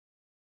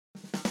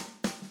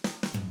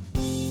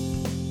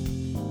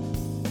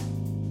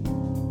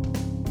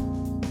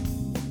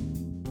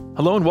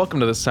Hello and welcome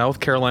to the South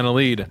Carolina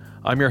Lead.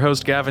 I'm your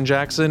host, Gavin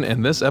Jackson,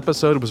 and this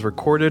episode was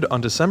recorded on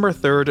December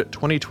 3rd,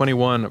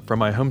 2021 from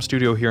my home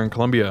studio here in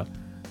Columbia.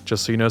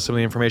 Just so you know, some of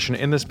the information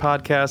in this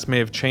podcast may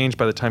have changed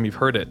by the time you've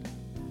heard it.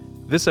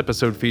 This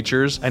episode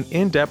features an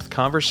in-depth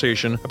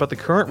conversation about the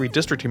current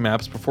redistricting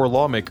maps before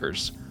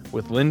lawmakers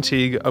with Lynn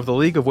Teague of the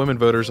League of Women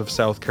Voters of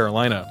South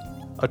Carolina.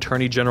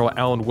 Attorney General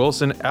Alan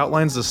Wilson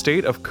outlines the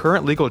state of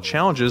current legal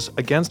challenges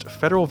against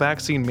federal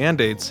vaccine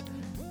mandates.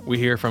 We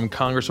hear from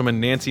Congresswoman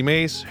Nancy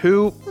Mace,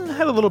 who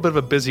had a little bit of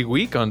a busy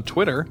week on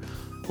Twitter.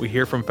 We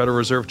hear from Federal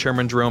Reserve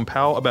Chairman Jerome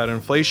Powell about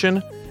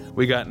inflation.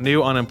 We got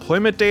new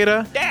unemployment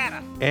data.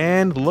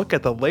 And look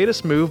at the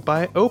latest move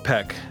by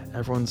OPEC,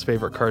 everyone's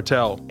favorite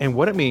cartel, and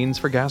what it means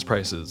for gas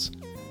prices.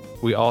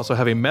 We also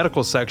have a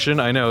medical section.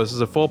 I know, this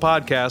is a full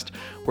podcast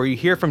where you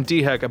hear from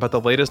DHEC about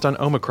the latest on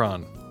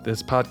Omicron.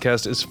 This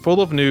podcast is full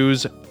of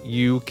news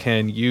you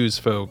can use,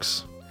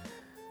 folks.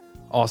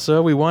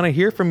 Also, we want to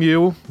hear from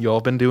you. Y'all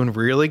have been doing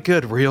really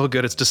good, real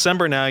good. It's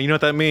December now. You know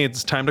what that means.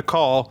 It's time to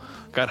call.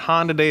 Got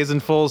Honda Days in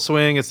full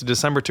swing. It's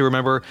December to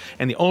remember.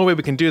 And the only way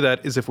we can do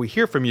that is if we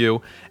hear from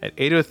you at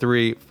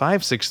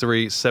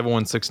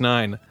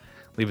 803-563-7169.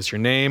 Leave us your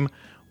name,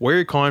 where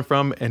you're calling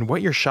from, and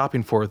what you're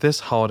shopping for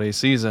this holiday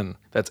season.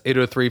 That's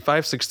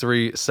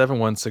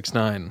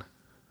 803-563-7169.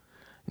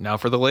 Now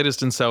for the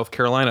latest in South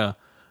Carolina.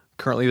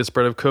 Currently, the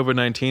spread of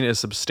COVID-19 is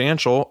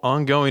substantial,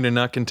 ongoing, and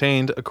not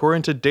contained,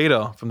 according to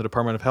data from the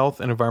Department of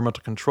Health and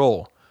Environmental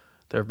Control.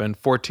 There have been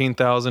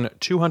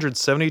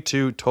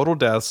 14,272 total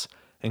deaths,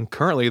 and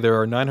currently there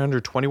are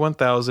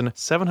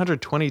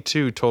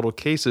 921,722 total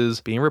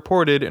cases being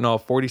reported in all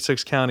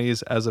 46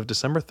 counties as of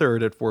December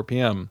 3rd at 4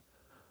 p.m.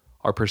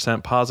 Our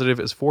percent positive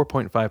is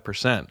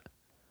 4.5%.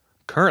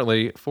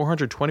 Currently,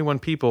 421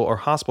 people are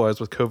hospitalized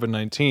with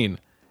COVID-19,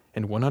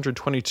 and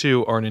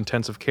 122 are in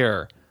intensive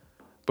care.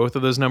 Both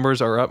of those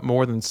numbers are up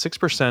more than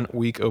 6%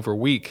 week over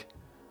week.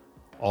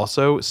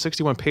 Also,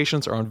 61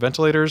 patients are on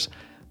ventilators.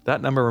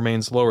 That number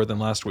remains lower than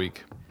last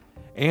week.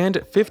 And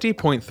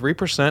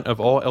 50.3% of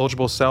all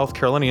eligible South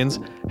Carolinians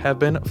have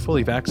been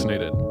fully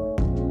vaccinated.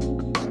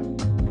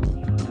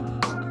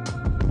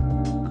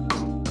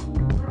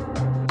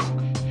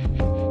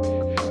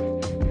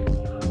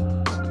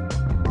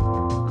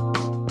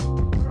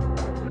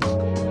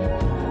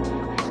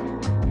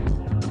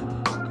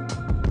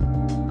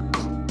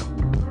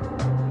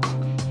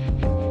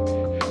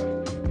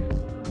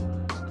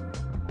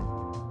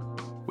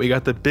 We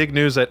got the big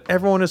news that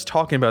everyone is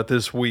talking about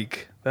this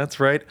week. That's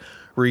right,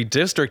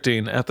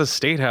 redistricting at the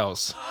State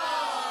House.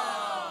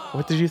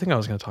 What did you think I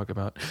was going to talk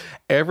about?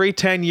 Every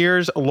 10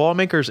 years,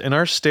 lawmakers in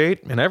our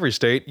state, and every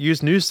state,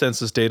 use new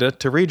census data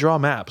to redraw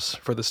maps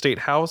for the State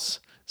House,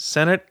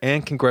 Senate,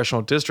 and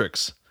congressional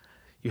districts.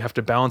 You have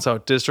to balance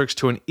out districts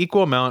to an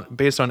equal amount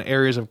based on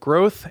areas of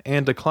growth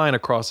and decline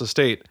across the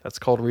state. That's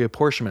called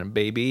reapportionment,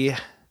 baby.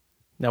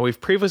 Now,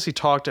 we've previously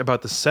talked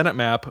about the Senate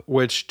map,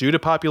 which, due to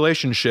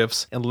population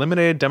shifts,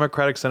 eliminated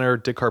Democratic Senator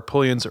Dick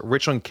Harpootlian's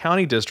Richland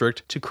County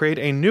district to create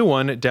a new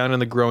one down in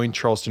the growing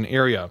Charleston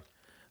area.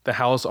 The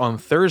House on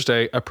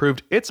Thursday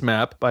approved its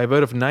map by a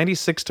vote of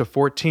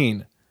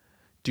 96-14.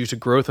 Due to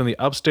growth in the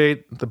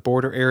upstate, the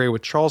border area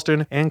with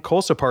Charleston, and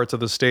coastal parts of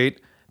the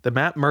state, the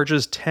map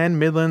merges 10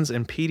 Midlands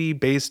and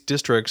PD-based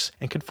districts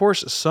and could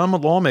force some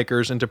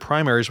lawmakers into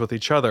primaries with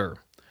each other.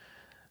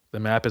 The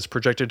map is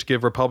projected to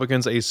give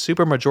Republicans a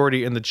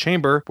supermajority in the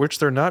chamber, which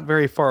they're not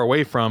very far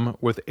away from,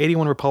 with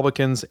 81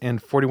 Republicans and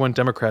 41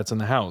 Democrats in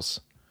the House.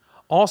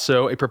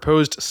 Also, a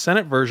proposed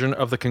Senate version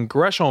of the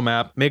congressional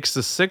map makes the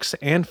 6th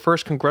and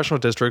 1st congressional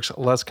districts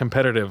less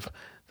competitive.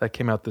 That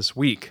came out this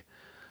week.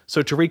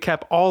 So to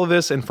recap all of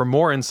this and for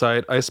more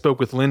insight, I spoke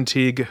with Lynn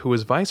Teague, who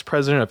is Vice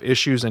President of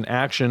Issues and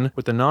Action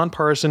with the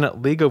nonpartisan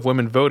League of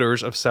Women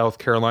Voters of South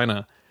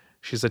Carolina.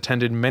 She's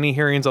attended many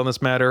hearings on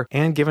this matter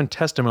and given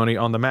testimony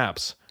on the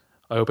maps.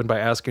 I opened by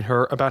asking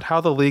her about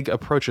how the League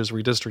approaches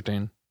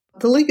redistricting.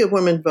 The League of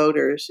Women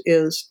Voters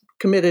is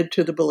committed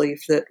to the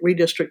belief that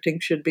redistricting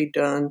should be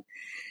done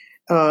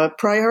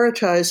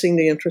prioritizing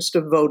the interest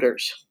of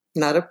voters,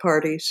 not of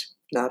parties,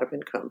 not of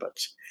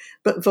incumbents,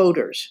 but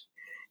voters.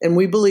 And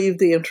we believe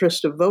the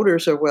interests of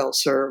voters are well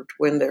served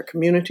when their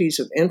communities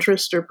of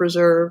interest are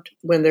preserved,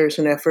 when there's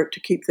an effort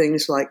to keep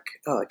things like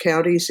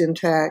counties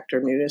intact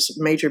or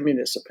major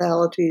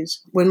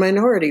municipalities, when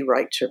minority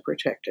rights are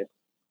protected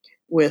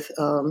with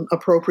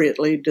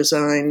appropriately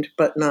designed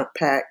but not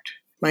packed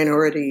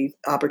minority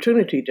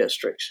opportunity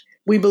districts.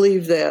 We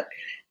believe that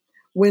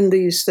when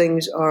these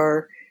things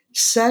are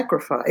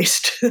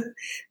sacrificed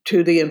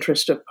to the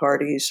interest of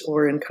parties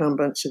or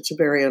incumbents, it's a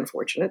very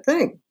unfortunate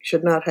thing. It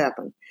should not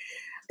happen.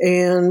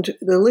 And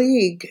the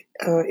League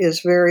is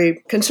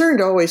very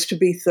concerned always to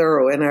be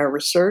thorough in our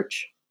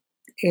research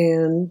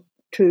and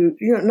to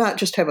not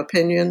just have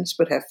opinions,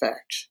 but have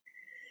facts.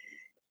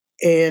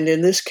 And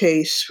in this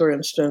case, for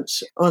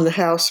instance, on the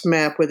House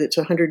map with its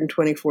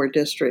 124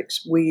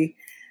 districts, we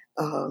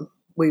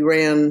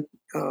ran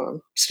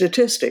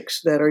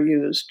statistics that are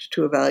used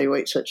to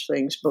evaluate such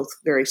things, both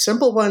very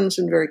simple ones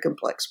and very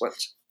complex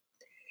ones.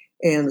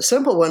 And the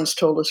simple ones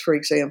told us, for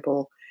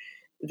example,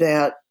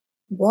 that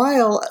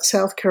while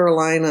South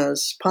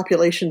Carolina's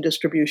population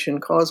distribution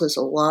causes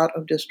a lot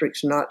of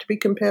districts not to be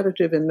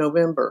competitive in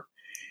November,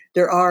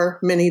 there are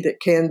many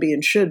that can be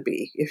and should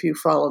be if you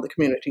follow the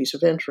communities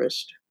of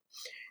interest.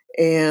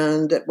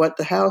 And that what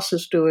the House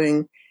is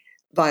doing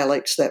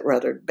violates that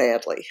rather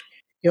badly.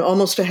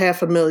 Almost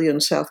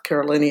 500,000 South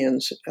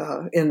Carolinians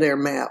in their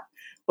map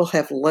will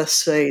have less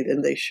say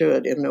than they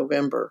should in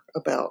November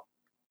about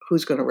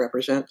who's going to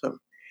represent them.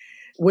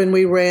 When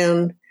we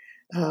ran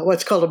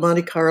what's called a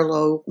Monte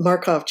Carlo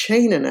Markov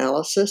chain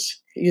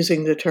analysis,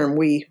 using the term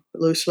we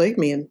loosely,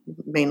 me and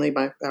mainly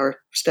our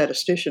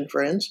statistician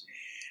friends,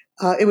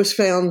 it was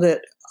found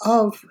that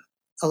of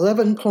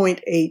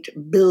 11.8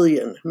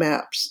 billion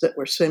maps that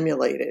were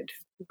simulated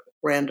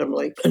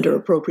randomly under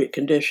appropriate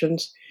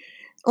conditions,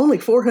 only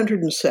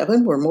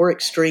 407 were more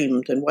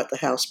extreme than what the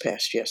House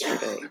passed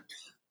yesterday,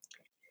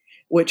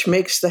 which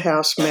makes the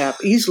House map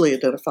easily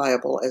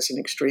identifiable as an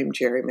extreme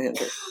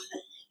gerrymander.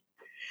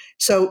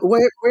 So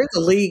where the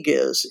league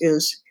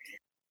is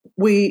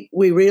we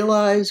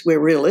realize we're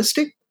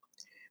realistic.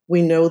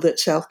 We know that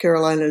South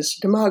Carolina's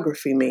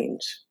demography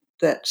means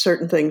that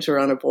certain things are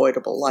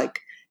unavoidable, like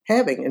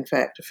having, in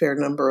fact, a fair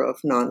number of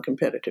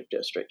non-competitive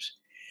districts.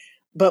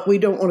 But we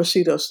don't want to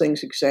see those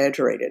things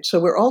exaggerated. So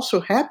we're also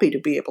happy to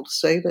be able to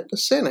say that the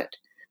Senate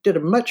did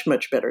a much,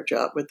 much better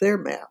job with their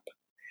map.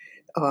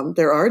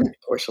 There are, of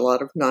course, a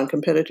lot of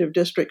non-competitive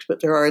districts,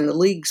 but there are in the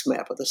league's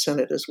map of the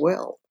Senate as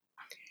well.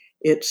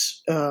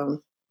 It's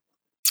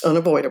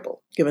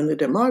unavoidable given the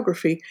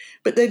demography,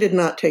 but they did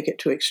not take it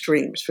to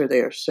extremes for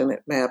their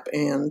Senate map.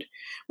 And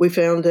we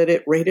found that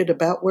it rated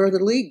about where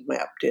the league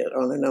map did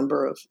on a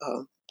number of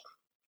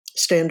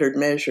standard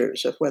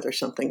measures of whether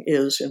something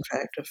is, in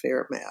fact, a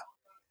fair map.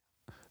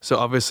 So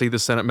obviously the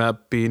Senate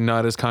map being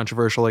not as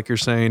controversial like you're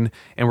saying,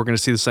 and we're going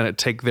to see the Senate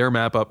take their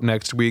map up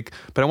next week.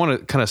 But I want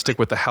to kind of stick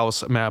with the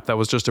House map that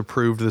was just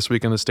approved this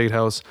week in the State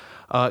House.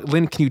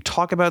 Lynn, can you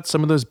talk about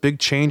some of those big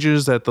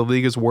changes that the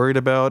league is worried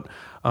about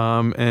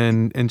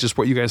and just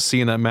what you guys see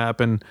in that map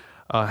and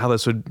how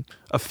this would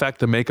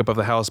affect the makeup of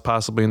the House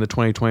possibly in the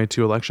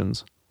 2022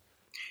 elections?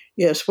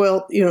 Yes,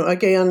 well,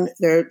 again,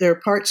 there are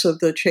parts of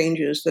the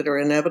changes that are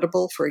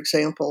inevitable. For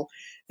example,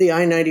 the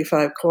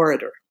I-95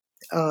 corridor.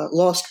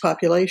 Lost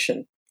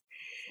population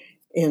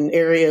in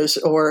areas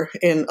or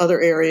in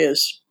other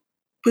areas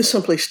was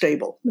simply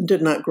stable and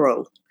did not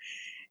grow.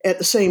 At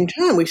the same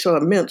time, we saw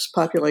immense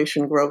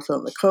population growth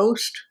on the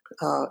coast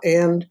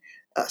and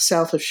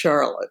south of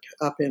Charlotte,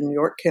 up in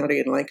York County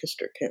and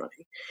Lancaster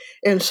County.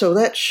 And so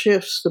that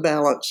shifts the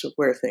balance of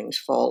where things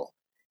fall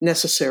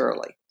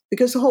necessarily,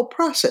 because the whole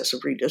process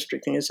of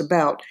redistricting is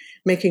about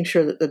making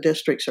sure that the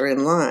districts are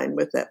in line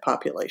with that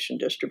population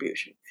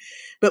distribution.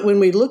 But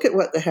when we look at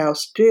what the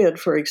House did,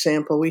 for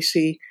example, we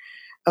see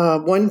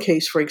one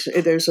case,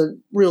 there's a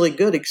really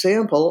good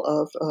example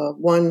of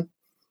one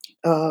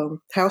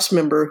House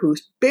member who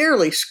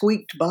barely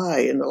squeaked by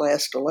in the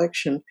last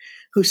election,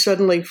 who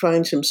suddenly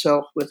finds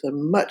himself with a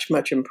much,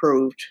 much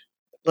improved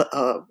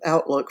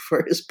outlook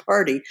for his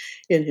party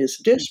in his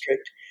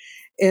district.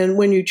 And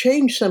when you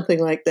change something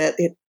like that,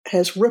 it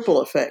has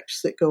ripple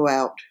effects that go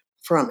out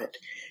from it.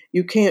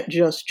 You can't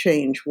just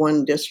change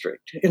one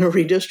district in a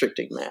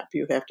redistricting map.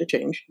 You have to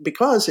change,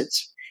 because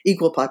it's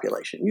equal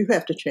population, you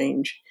have to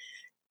change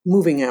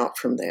moving out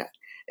from that.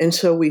 And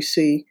so we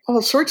see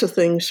all sorts of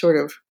things sort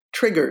of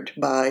triggered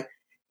by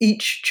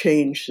each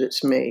change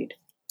that's made.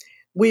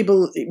 We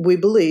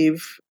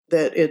believe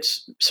that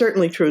it's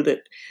certainly true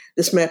that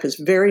this map is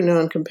very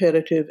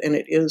non-competitive and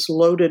it is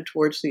loaded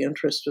towards the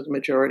interest of the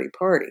majority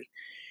party.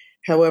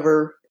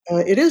 However,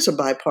 it is a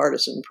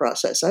bipartisan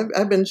process.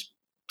 I've been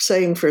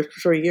saying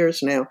for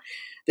years now,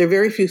 there are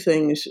very few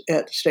things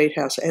at the State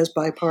House as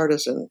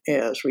bipartisan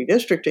as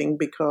redistricting,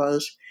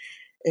 because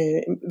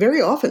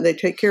very often they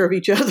take care of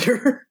each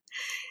other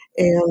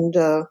and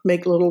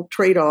make little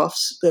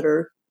trade-offs that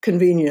are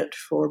convenient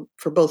for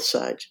both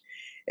sides.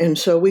 And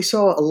so we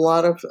saw a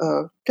lot of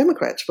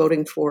Democrats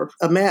voting for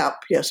a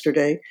map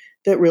yesterday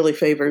that really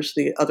favors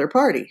the other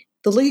party.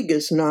 The league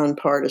is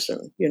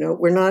nonpartisan.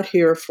 We're not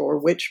here for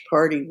which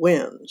party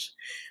wins,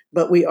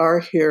 but we are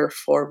here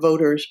for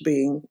voters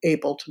being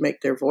able to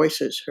make their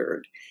voices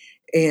heard.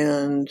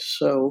 And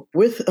so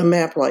with a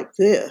map like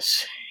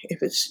this,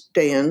 if it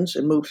stands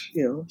and moves,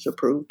 is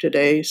approved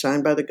today,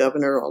 signed by the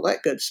governor, all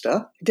that good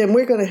stuff, then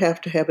we're going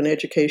to have an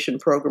education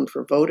program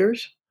for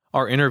voters.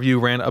 Our interview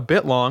ran a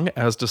bit long,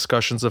 as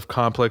discussions of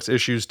complex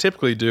issues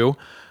typically do,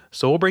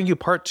 so we'll bring you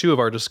part 2 of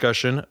our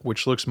discussion,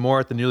 which looks more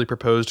at the newly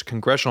proposed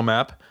congressional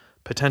map,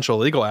 potential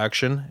legal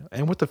action,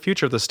 and what the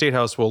future of the State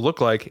House will look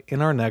like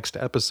in our next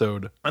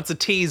episode. That's a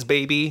tease,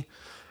 baby.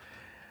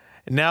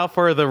 Now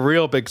for the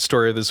real big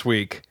story of this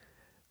week,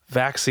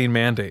 vaccine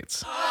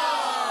mandates.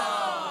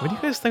 What do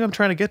you guys think I'm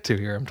trying to get to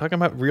here? I'm talking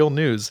about real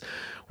news.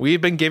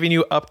 We've been giving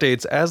you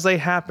updates as they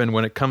happen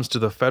when it comes to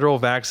the federal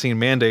vaccine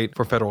mandate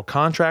for federal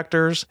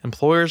contractors,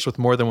 employers with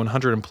more than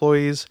 100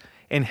 employees,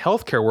 and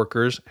healthcare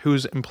workers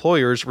whose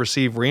employers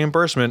receive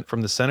reimbursement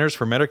from the Centers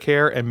for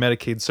Medicare and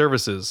Medicaid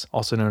Services,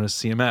 also known as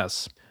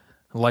CMS.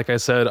 Like I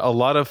said, a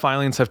lot of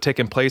filings have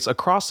taken place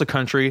across the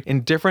country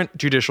in different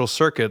judicial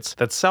circuits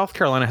that South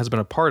Carolina has been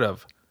a part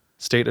of.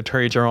 State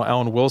Attorney General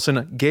Alan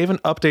Wilson gave an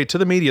update to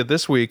the media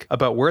this week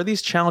about where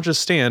these challenges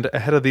stand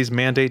ahead of these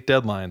mandate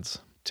deadlines.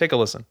 Take a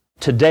listen.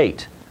 To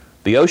date,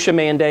 the OSHA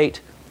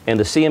mandate and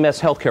the CMS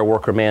healthcare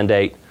worker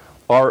mandate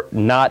are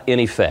not in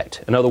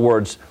effect. In other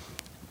words,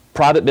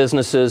 private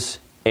businesses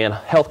and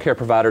healthcare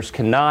providers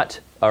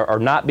are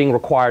not being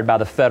required by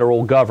the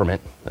federal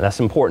government, and that's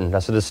important,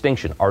 that's a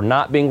distinction, are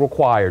not being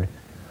required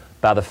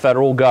by the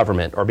federal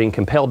government or being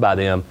compelled by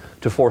them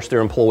to force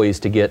their employees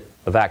to get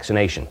a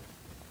vaccination.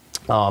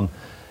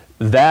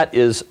 That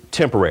is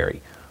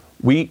temporary.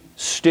 We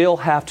still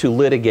have to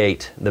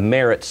litigate the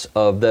merits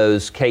of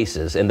those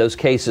cases, and those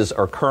cases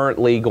are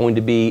currently going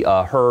to be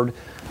heard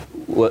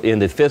in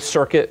the Fifth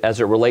Circuit as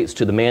it relates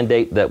to the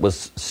mandate that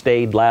was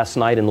stayed last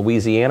night in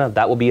Louisiana.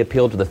 That will be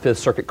appealed to the Fifth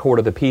Circuit Court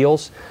of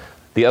Appeals.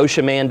 The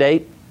OSHA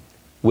mandate,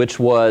 which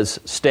was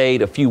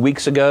stayed a few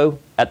weeks ago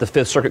at the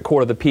Fifth Circuit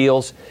Court of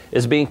Appeals,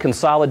 is being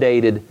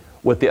consolidated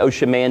with the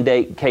OSHA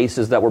mandate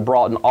cases that were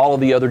brought in all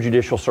of the other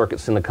judicial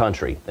circuits in the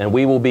country. And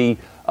we will be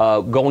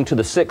going to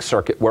the Sixth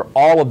Circuit where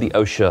all of the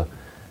OSHA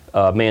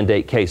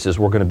mandate cases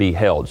were going to be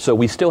held. So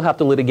we still have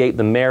to litigate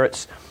the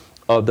merits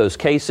of those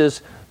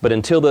cases, but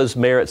until those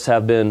merits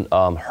have been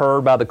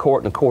heard by the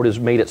court and the court has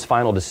made its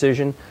final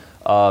decision,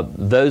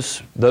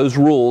 those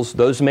rules,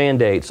 those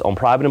mandates on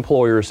private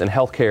employers and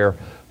healthcare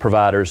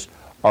providers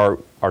are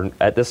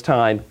at this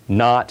time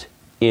not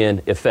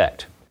in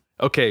effect.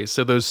 Okay,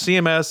 so those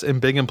CMS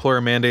and big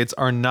employer mandates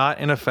are not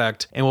in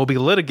effect and will be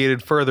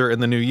litigated further in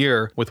the new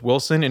year, with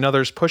Wilson and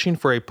others pushing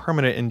for a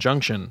permanent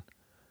injunction.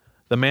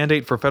 The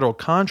mandate for federal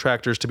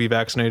contractors to be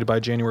vaccinated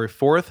by January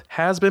 4th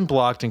has been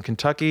blocked in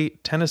Kentucky,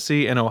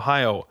 Tennessee, and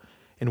Ohio,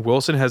 and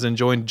Wilson has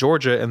enjoined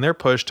Georgia in their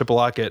push to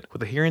block it,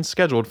 with a hearing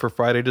scheduled for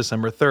Friday,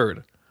 December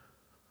 3rd.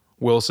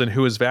 Wilson,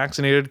 who is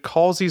vaccinated,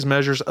 calls these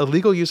measures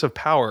illegal use of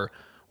power,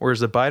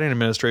 whereas the Biden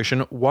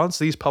administration wants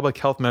these public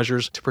health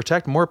measures to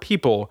protect more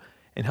people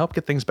and help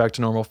get things back to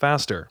normal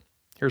faster.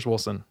 Here's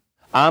Wilson.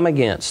 I'm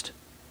against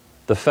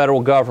the federal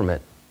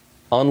government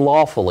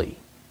unlawfully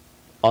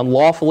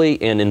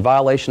and in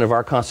violation of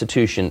our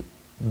Constitution,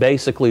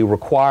 basically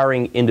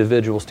requiring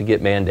individuals to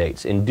get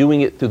mandates and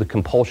doing it through the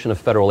compulsion of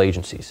federal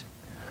agencies.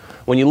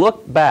 When you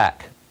look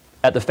back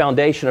at the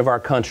foundation of our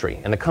country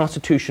and the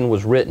Constitution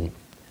was written,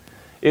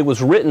 it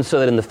was written so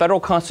that in the federal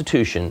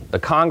Constitution, the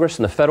Congress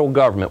and the federal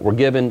government were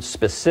given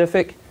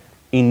specific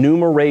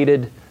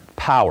enumerated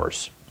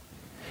powers.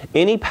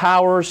 Any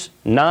powers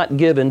not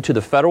given to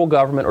the federal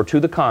government or to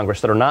the Congress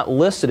that are not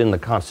listed in the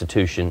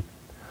Constitution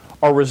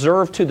are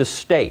reserved to the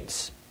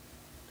states.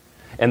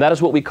 And that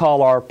is what we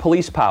call our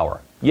police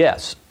power.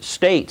 Yes,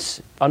 states,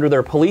 under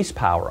their police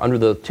power, under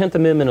the 10th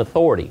Amendment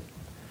authority,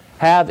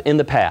 have in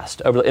the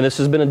past, and this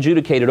has been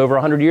adjudicated over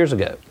 100 years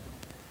ago,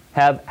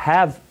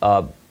 have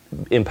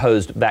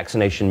imposed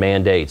vaccination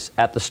mandates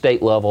at the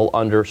state level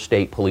under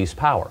state police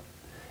power.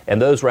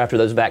 And those were after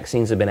those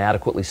vaccines had been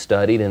adequately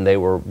studied and they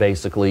were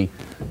basically,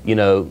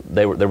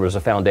 there was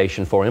a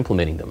foundation for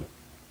implementing them.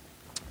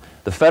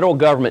 The federal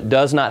government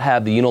does not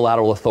have the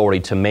unilateral authority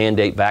to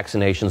mandate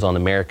vaccinations on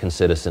American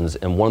citizens,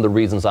 and one of the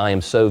reasons I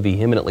am so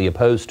vehemently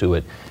opposed to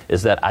it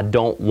is that I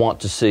don't want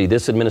to see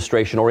this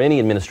administration or any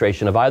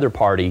administration of either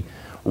party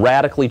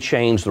radically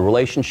change the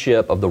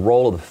relationship of the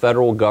role of the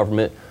federal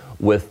government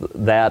with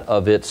that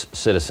of its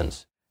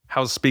citizens.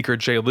 House Speaker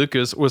Jay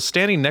Lucas was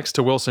standing next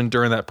to Wilson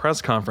during that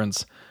press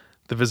conference.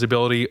 The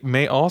visibility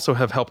may also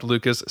have helped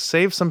Lucas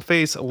save some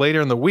face later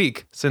in the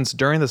week, since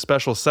during the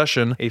special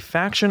session, a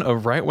faction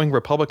of right-wing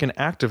Republican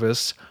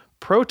activists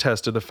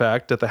protested the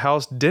fact that the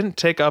House didn't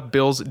take up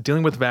bills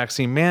dealing with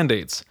vaccine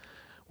mandates,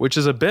 which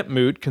is a bit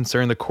moot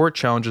considering the court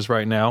challenges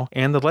right now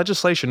and the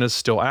legislation is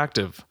still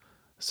active.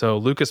 So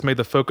Lucas made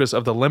the focus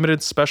of the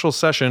limited special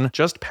session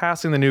just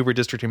passing the new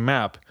redistricting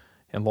map,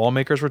 and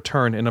lawmakers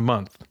return in a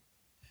month.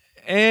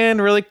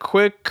 And really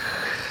quick,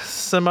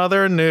 some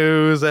other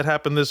news that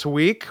happened this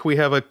week. We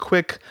have a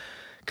quick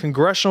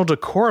congressional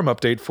decorum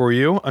update for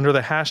you under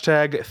the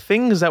hashtag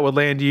things that would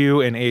land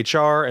you in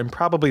HR and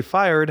probably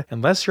fired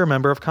unless you're a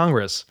member of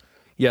Congress.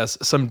 Yes,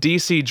 some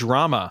DC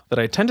drama that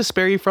I tend to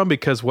spare you from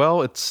because,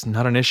 well, it's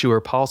not an issue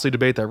or policy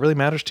debate that really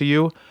matters to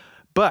you.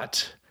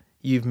 But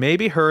you've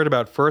maybe heard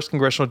about 1st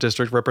Congressional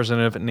District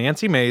Representative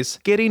Nancy Mace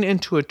getting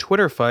into a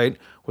Twitter fight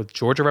with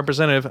Georgia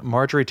Representative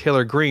Marjorie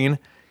Taylor Greene,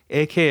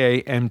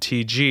 aka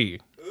MTG.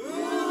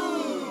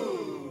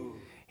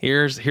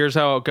 Here's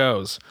how it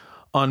goes.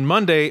 On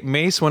Monday,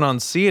 Mace went on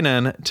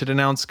CNN to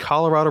denounce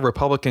Colorado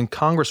Republican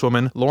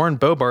Congresswoman Lauren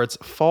Boebert's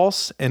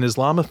false and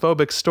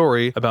Islamophobic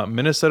story about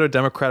Minnesota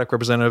Democratic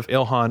Representative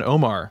Ilhan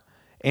Omar,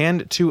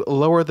 and to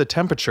lower the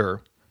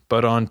temperature.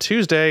 But on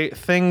Tuesday,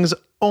 things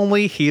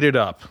only heated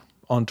up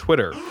on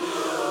Twitter.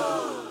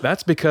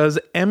 That's because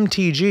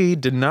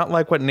MTG did not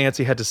like what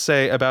Nancy had to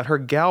say about her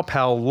gal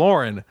pal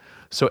Lauren.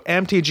 So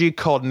MTG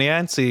called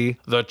Nancy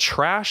the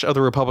trash of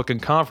the Republican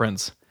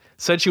conference,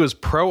 said she was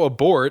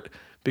pro-abort,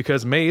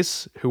 because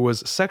Mace, who was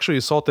sexually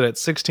assaulted at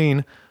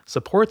 16,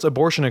 supports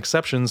abortion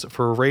exceptions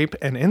for rape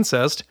and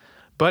incest,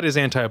 but is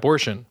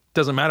anti-abortion.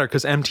 Doesn't matter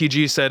because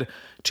MTG said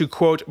to,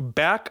 quote,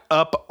 back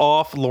up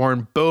off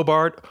Lauren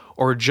Boebert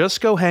or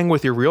just go hang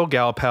with your real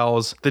gal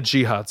pals, the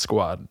Jihad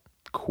Squad,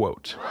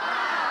 quote.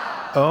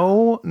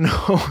 Oh,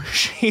 no,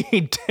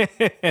 she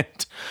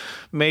didn't.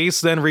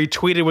 Mace then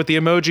retweeted with the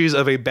emojis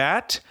of a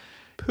bat,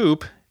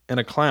 poop, and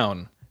a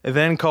clown, and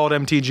then called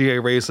MTG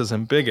a racist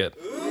and bigot.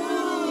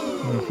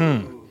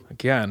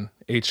 Again,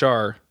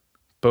 HR.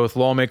 Both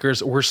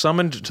lawmakers were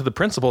summoned to the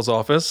principal's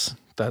office.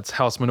 That's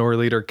House Minority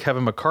Leader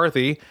Kevin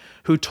McCarthy,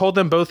 who told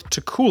them both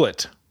to cool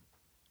it.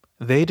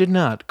 They did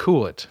not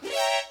cool it.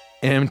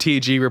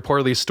 MTG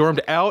reportedly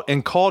stormed out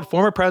and called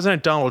former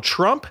President Donald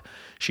Trump.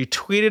 She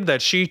tweeted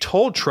that she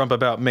told Trump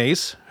about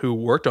Mace, who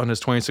worked on his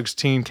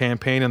 2016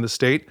 campaign in the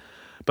state,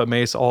 but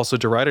Mace also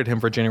derided him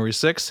for January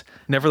 6th.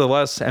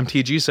 Nevertheless,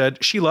 MTG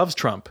said she loves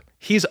Trump.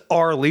 He's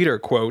our leader,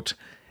 quote,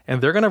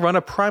 and they're going to run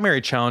a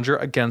primary challenger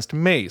against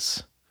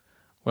Mace.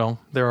 Well,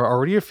 there are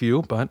already a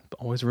few, but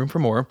always room for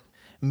more.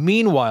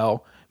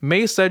 Meanwhile,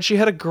 Mace said she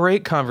had a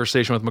great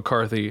conversation with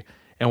McCarthy,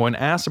 and when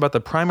asked about the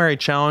primary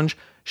challenge,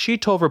 she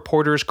told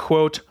reporters,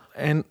 quote,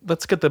 and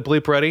let's get the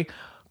bleep ready,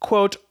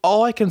 quote,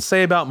 all I can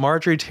say about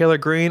Marjorie Taylor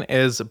Greene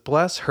is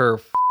bless her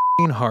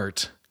f***ing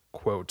heart,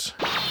 quote.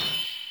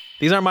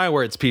 These aren't my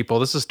words, people.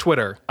 This is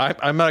Twitter.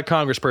 I'm not a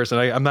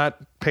congressperson. I'm not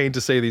paid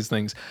to say these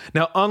things.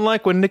 Now,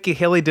 unlike when Nikki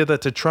Haley did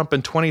that to Trump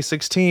in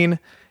 2016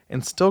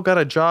 and still got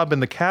a job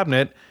in the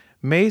cabinet,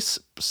 Mace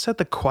said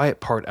the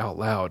quiet part out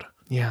loud.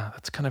 Yeah,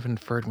 that's kind of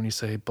inferred when you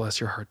say bless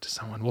your heart to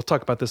someone. We'll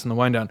talk about this in the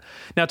wind down.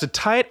 Now, to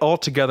tie it all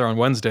together on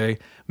Wednesday,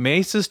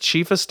 Mace's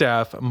chief of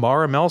staff,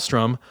 Mara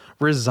Maelstrom,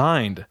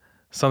 resigned,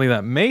 something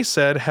that Mace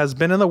said has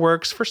been in the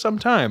works for some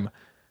time.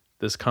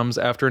 This comes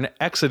after an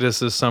exodus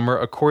this summer,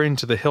 according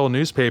to the Hill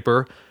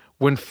newspaper,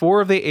 when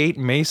 4 of the 8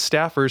 Mace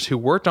staffers who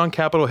worked on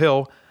Capitol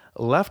Hill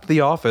left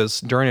the office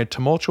during a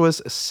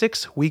tumultuous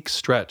 6-week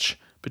stretch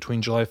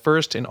between July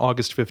 1st and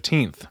August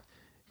 15th.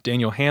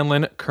 Daniel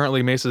Hanlon,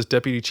 currently Mace's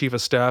deputy chief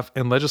of staff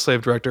and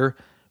legislative director,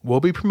 will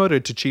be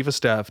promoted to chief of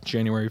staff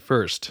January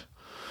 1st.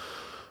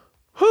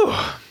 Whew.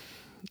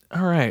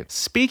 All right.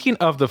 Speaking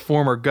of the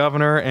former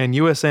governor and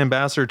U.S.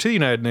 ambassador to the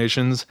United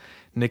Nations,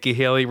 Nikki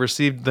Haley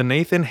received the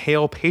Nathan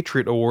Hale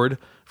Patriot Award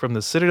from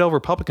the Citadel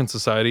Republican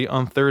Society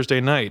on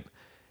Thursday night.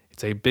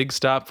 It's a big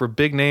stop for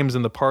big names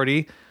in the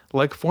party,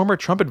 like former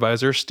Trump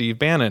advisor Steve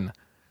Bannon.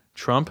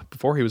 Trump,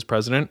 before he was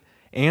president,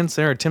 and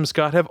Senator Tim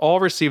Scott have all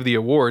received the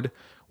award,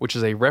 which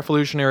is a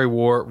Revolutionary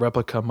War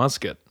replica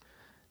musket.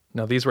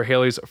 Now, these were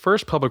Haley's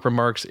first public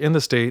remarks in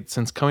the state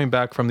since coming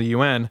back from the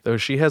UN, though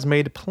she has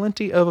made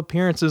plenty of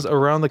appearances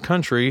around the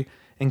country,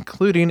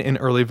 including in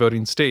early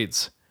voting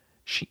states.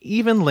 She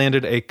even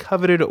landed a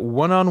coveted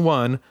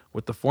one-on-one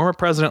with the former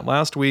president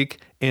last week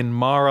in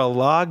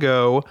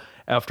Mar-a-Lago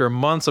after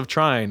months of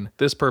trying,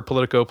 this per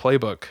Politico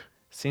playbook.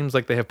 Seems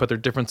like they have put their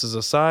differences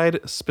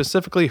aside,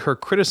 specifically her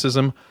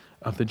criticism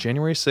of the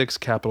January 6th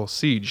Capitol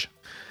siege.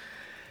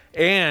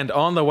 And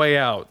on the way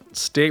out,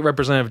 State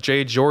Representative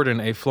Jay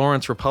Jordan, a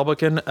Florence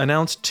Republican,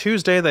 announced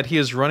Tuesday that he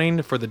is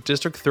running for the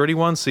District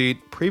 31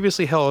 seat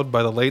previously held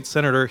by the late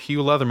Senator Hugh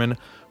Leatherman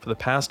for the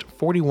past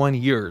 41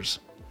 years.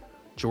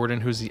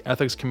 Jordan, who's the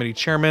Ethics Committee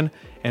chairman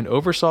and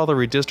oversaw the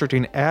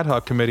Redistricting Ad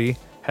Hoc Committee,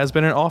 has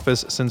been in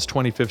office since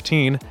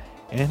 2015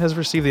 and has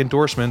received the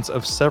endorsements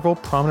of several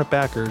prominent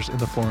backers in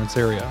the Florence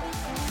area.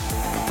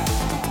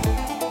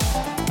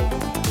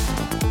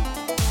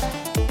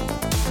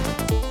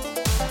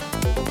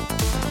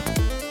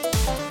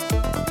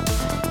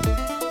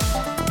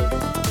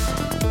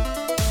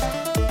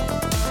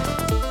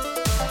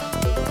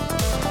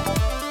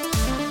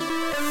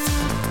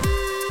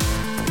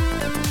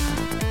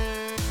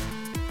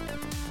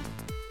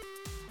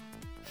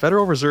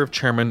 Federal Reserve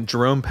Chairman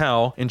Jerome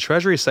Powell and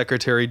Treasury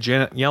Secretary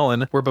Janet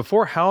Yellen were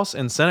before House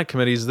and Senate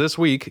committees this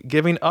week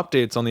giving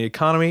updates on the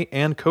economy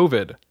and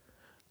COVID.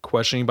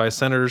 Questioning by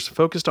senators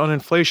focused on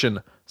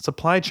inflation,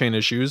 supply chain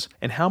issues,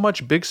 and how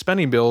much big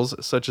spending bills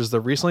such as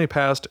the recently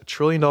passed $1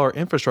 trillion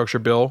infrastructure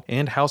bill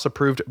and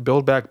House-approved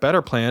Build Back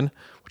Better plan,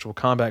 which will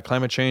combat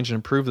climate change and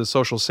improve the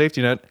social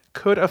safety net,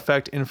 could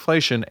affect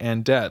inflation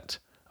and debt.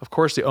 Of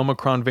course, the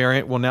Omicron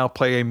variant will now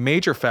play a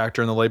major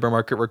factor in the labor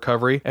market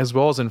recovery as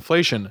well as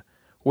inflation,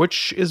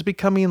 which is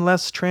becoming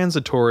less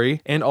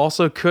transitory and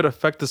also could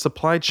affect the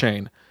supply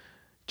chain,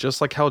 just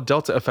like how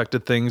Delta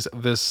affected things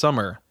this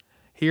summer.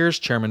 Here's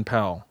Chairman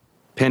Powell.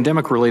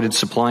 Pandemic-related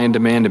supply and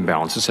demand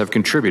imbalances have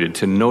contributed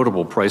to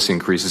notable price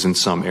increases in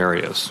some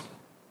areas.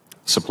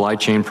 Supply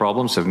chain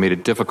problems have made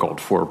it difficult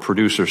for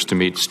producers to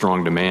meet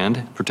strong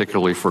demand,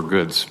 particularly for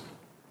goods.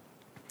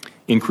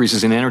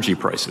 Increases in energy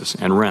prices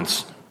and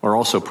rents are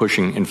also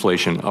pushing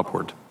inflation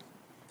upward.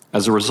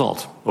 As a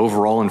result,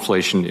 overall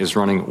inflation is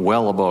running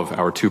well above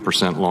our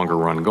 2%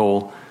 longer-run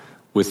goal,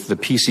 with the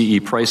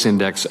PCE price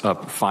index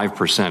up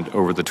 5%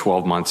 over the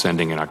 12 months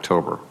ending in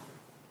October.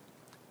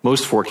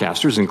 Most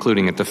forecasters,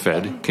 including at the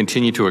Fed,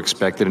 continue to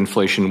expect that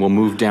inflation will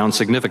move down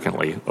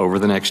significantly over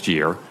the next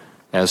year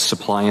as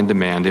supply and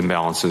demand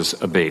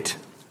imbalances abate.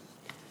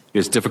 It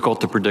is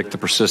difficult to predict the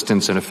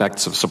persistence and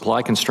effects of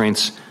supply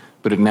constraints,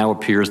 but it now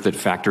appears that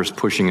factors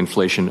pushing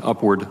inflation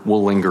upward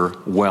will linger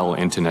well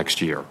into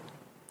next year.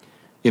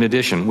 In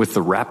addition, with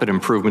the rapid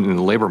improvement in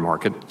the labor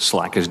market,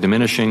 slack is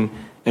diminishing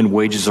and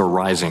wages are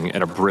rising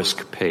at a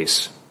brisk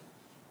pace.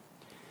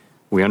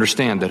 We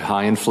understand that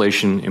high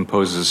inflation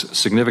imposes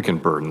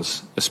significant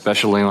burdens,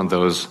 especially on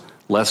those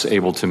less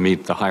able to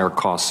meet the higher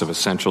costs of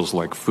essentials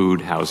like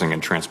food, housing,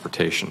 and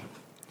transportation.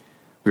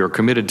 We are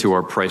committed to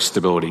our price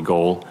stability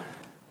goal.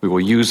 We will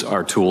use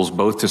our tools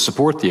both to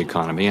support the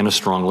economy and a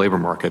strong labor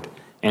market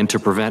and to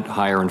prevent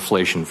higher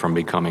inflation from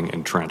becoming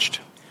entrenched.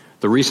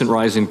 The recent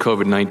rise in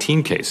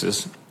COVID-19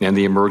 cases and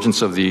the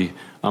emergence of the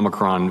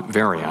Omicron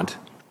variant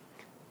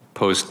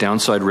pose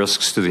downside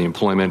risks to the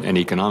employment and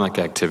economic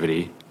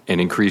activity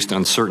and increased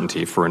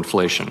uncertainty for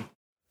inflation.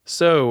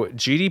 So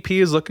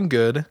GDP is looking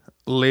good,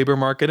 labor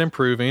market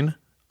improving,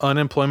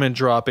 unemployment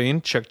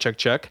dropping,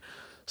 check.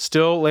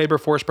 Still, labor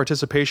force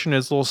participation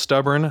is a little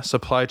stubborn,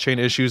 supply chain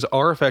issues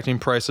are affecting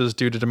prices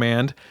due to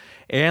demand,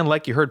 and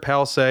like you heard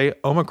Powell say,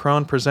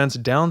 Omicron presents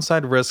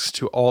downside risks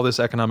to all this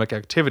economic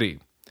activity.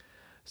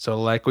 So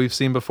like we've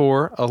seen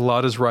before, a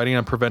lot is riding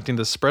on preventing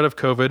the spread of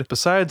COVID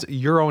besides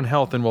your own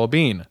health and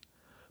well-being.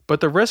 But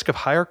the risk of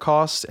higher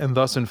costs and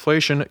thus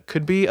inflation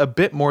could be a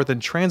bit more than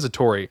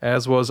transitory,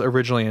 as was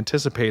originally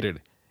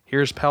anticipated.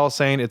 Here's Powell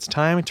saying it's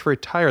time to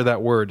retire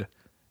that word,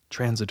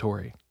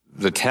 transitory.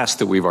 The test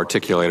that we've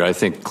articulated, I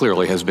think,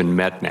 clearly has been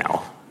met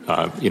now.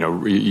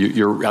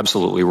 You're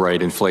absolutely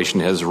right. Inflation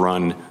has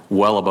run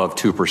well above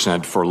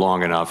 2% for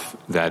long enough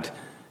that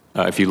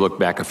if you look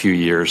back a few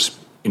years,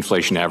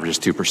 inflation averages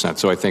 2%.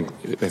 So I think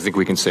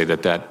we can say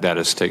that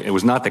is taken. It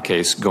was not the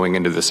case going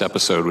into this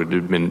episode. It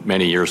had been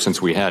many years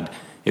since we had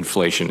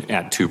inflation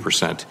at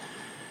 2%.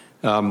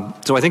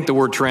 So I think the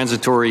word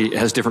transitory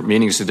has different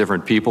meanings to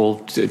different people.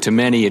 To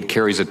many, it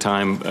carries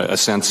a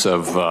sense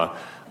of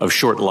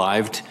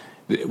short-lived.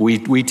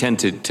 We tend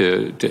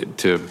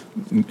to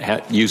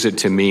use it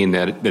to mean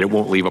that it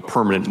won't leave a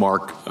permanent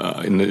mark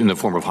in the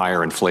form of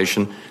higher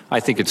inflation.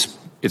 I think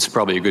it's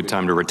probably a good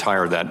time to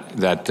retire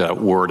that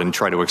word and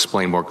try to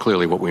explain more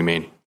clearly what we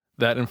mean.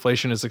 That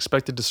inflation is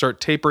expected to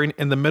start tapering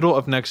in the middle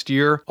of next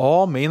year,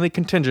 all mainly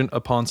contingent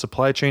upon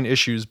supply chain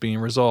issues being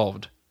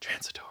resolved.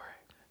 Transitory.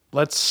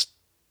 Let's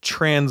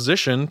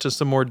transition to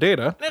some more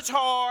data. It's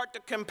hard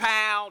to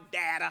compile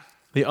data.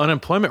 The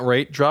unemployment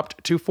rate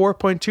dropped to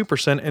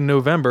 4.2% in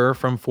November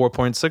from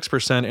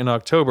 4.6% in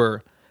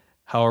October.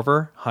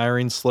 However,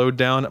 hiring slowed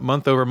down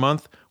month over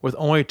month, with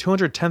only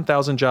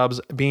 210,000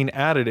 jobs being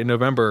added in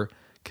November,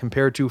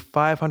 compared to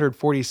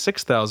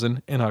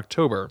 546,000 in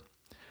October.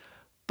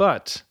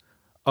 But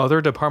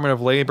other Department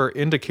of Labor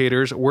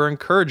indicators were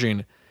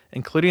encouraging,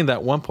 including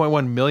that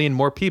 1.1 million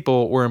more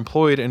people were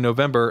employed in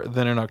November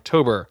than in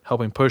October,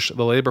 helping push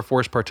the labor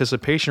force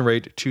participation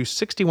rate to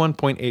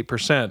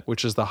 61.8%,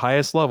 which is the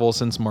highest level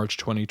since March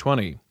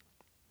 2020.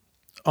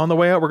 On the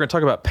way out, we're going to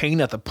talk about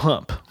pain at the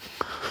pump.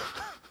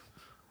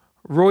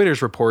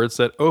 Reuters reports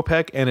that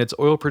OPEC and its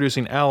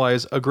oil-producing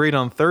allies agreed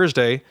on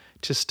Thursday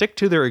to stick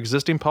to their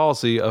existing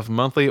policy of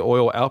monthly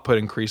oil output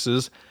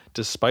increases,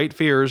 despite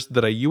fears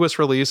that a U.S.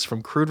 release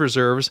from crude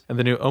reserves and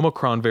the new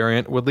Omicron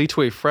variant would lead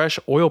to a fresh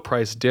oil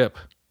price dip.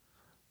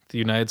 The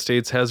United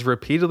States has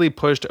repeatedly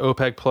pushed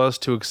OPEC Plus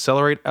to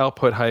accelerate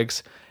output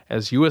hikes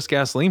as U.S.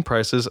 gasoline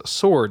prices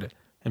soared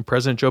and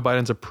President Joe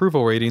Biden's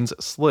approval ratings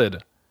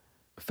slid.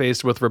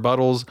 Faced with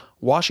rebuttals,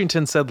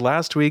 Washington said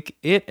last week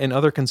it and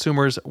other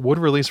consumers would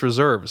release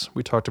reserves.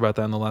 We talked about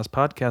that in the last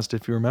podcast,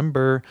 if you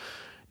remember.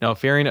 Now,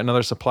 fearing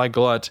another supply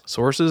glut,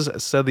 sources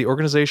said the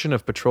Organization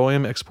of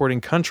Petroleum Exporting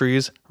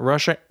Countries,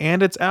 Russia,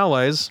 and its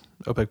allies,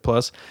 OPEC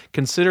Plus,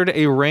 considered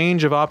a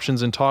range of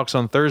options in talks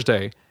on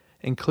Thursday,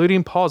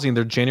 including pausing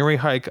their January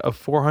hike of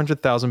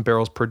 400,000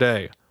 barrels per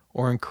day,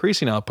 or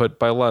increasing output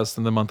by less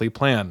than the monthly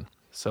plan.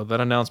 So that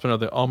announcement of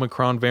the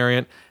Omicron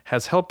variant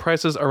has held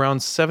prices around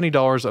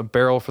 $70 a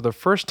barrel for the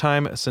first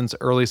time since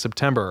early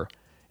September,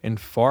 and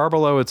far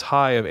below its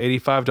high of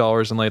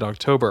 $85 in late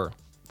October.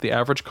 The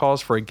average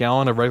cost for a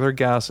gallon of regular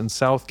gas in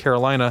South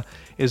Carolina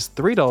is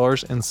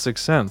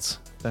 $3.06.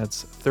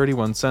 That's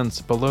 31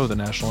 cents below the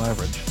national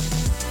average.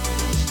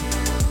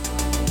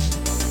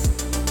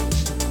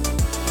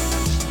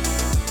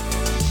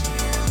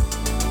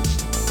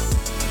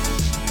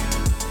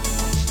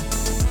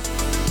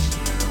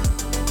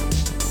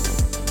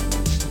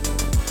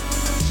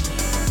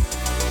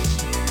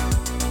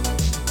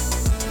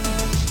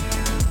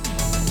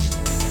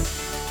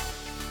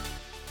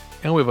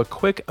 And we have a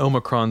quick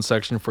Omicron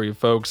section for you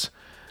folks.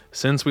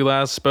 Since we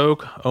last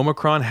spoke,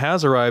 Omicron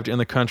has arrived in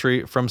the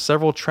country from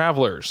several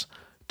travelers.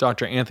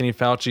 Dr. Anthony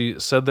Fauci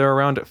said there are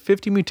around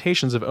 50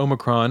 mutations of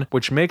Omicron,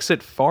 which makes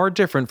it far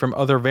different from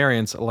other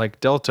variants like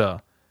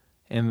Delta.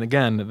 And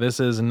again, this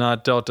is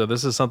not Delta.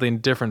 This is something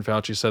different,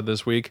 Fauci said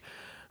this week.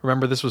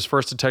 Remember, this was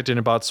first detected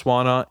in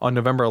Botswana on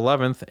November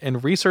 11th,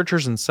 and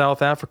researchers in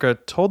South Africa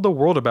told the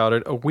world about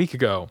it a week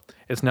ago.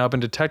 It's now been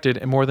detected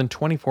in more than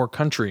 24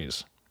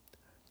 countries.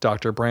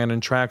 Dr. Brandon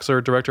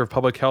Traxler, Director of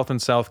Public Health in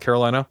South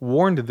Carolina,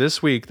 warned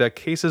this week that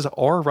cases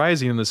are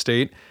rising in the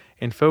state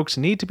and folks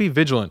need to be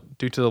vigilant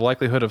due to the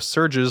likelihood of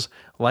surges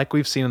like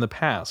we've seen in the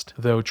past.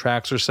 Though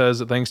Traxler says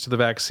that thanks to the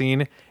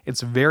vaccine,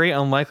 it's very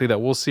unlikely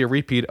that we'll see a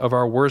repeat of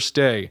our worst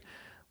day,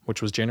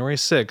 which was January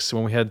 6th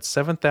when we had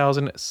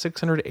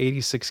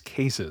 7,686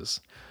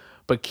 cases.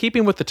 But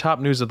keeping with the top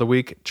news of the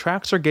week,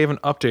 Traxler gave an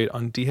update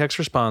on DHEC's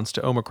response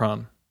to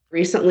Omicron.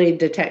 Recently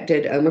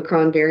detected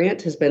Omicron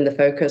variant has been the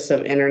focus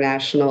of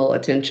international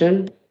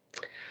attention.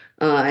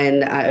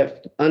 And I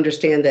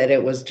understand that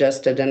it was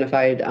just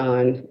identified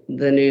on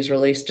the news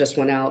release just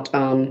went out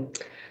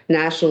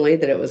nationally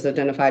that it was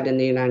identified in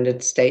the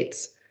United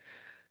States.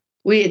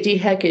 We at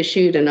DHEC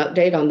issued an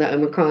update on the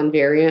Omicron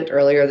variant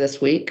earlier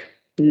this week.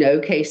 No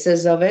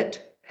cases of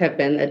it have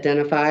been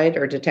identified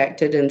or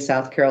detected in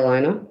South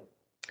Carolina.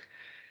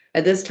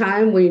 At this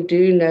time, we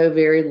do know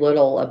very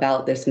little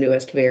about this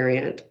newest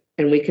variant,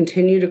 and we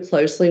continue to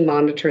closely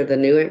monitor the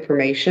new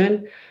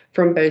information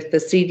from both the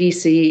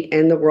CDC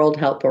and the World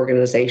Health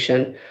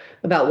Organization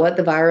about what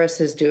the virus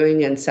is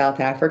doing in South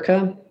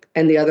Africa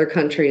and the other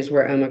countries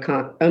where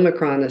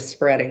Omicron is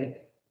spreading.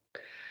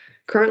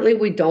 Currently,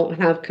 we don't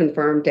have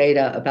confirmed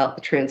data about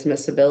the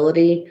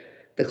transmissibility,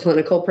 the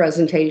clinical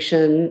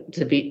presentation,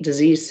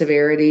 disease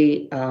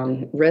severity,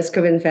 risk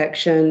of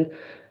infection,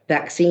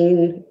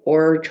 vaccine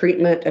or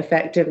treatment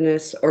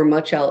effectiveness, or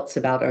much else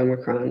about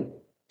Omicron.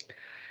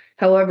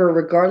 However,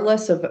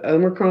 regardless of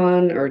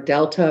Omicron or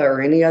Delta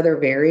or any other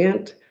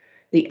variant,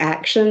 the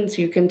actions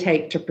you can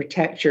take to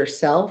protect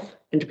yourself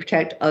and to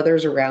protect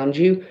others around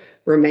you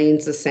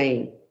remains the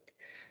same.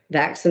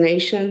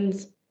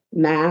 Vaccinations,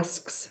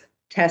 masks,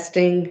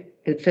 testing,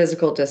 and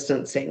physical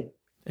distancing.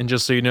 And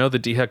just so you know, the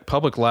DHEC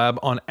Public Lab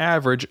on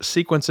average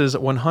sequences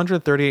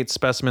 138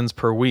 specimens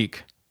per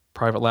week.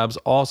 Private labs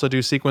also do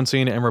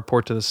sequencing and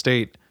report to the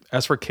state.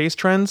 As for case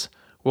trends,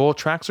 well,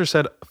 Traxler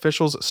said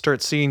officials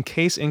start seeing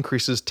case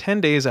increases 10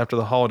 days after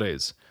the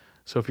holidays.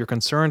 So if you're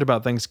concerned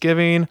about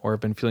Thanksgiving or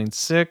have been feeling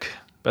sick,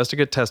 best to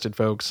get tested,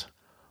 folks.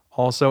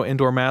 Also,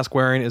 indoor mask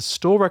wearing is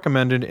still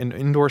recommended in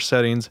indoor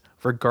settings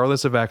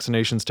regardless of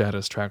vaccination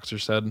status, Traxler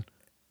said.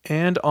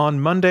 And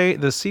on Monday,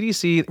 the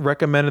CDC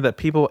recommended that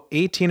people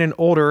 18 and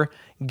older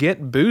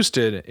get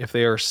boosted if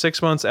they are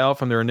 6 months out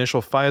from their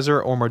initial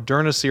Pfizer or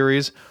Moderna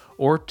series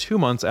or 2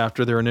 months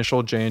after their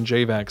initial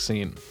J&J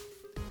vaccine.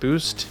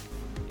 Boost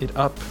it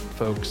up,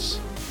 folks.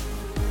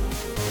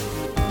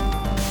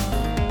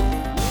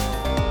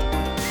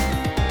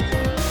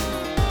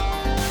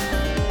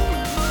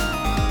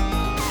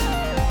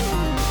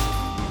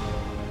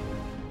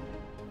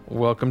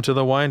 Welcome to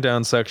the wind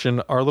down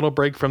section, our little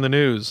break from the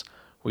news.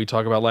 We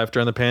talk about life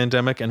during the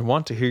pandemic and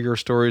want to hear your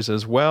stories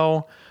as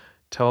well.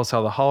 Tell us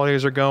how the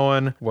holidays are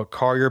going, what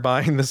car you're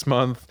buying this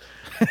month.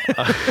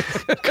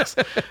 Because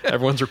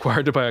everyone's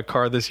required to buy a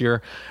car this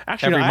year.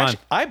 Actually, Every month.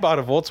 I bought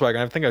a Volkswagen.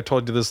 I think I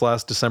told you this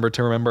last December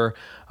to remember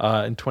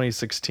in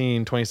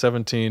 2017. It's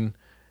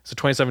a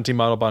 2017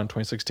 model, bought in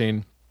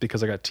 2016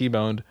 because I got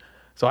T-boned.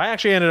 So I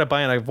actually ended up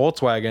buying a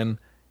Volkswagen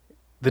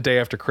the day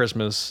after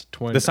Christmas.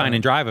 The sign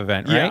and drive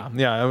event, right?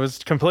 Yeah, it was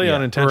completely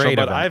unintentional.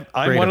 But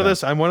I'm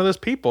one of those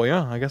people.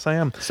 Yeah, I guess I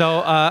am.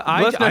 So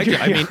I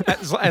mean,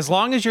 as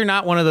long as you're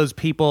not one of those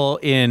people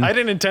in, I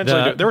didn't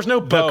intentionally do it. There was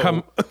no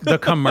bow. The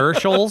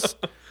commercials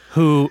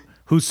who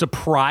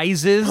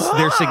surprises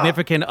their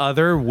significant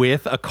other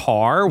with a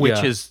car,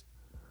 which is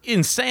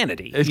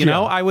insanity. You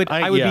know, I would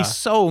be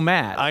so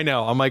mad. I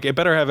know. I'm like, it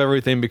better have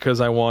everything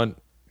because I want.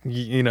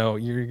 You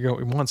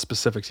want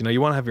specifics. You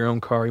want to have your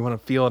own car. You want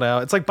to feel it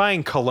out. It's like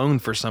buying cologne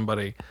for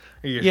somebody.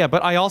 Yeah,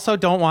 but I also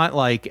don't want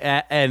like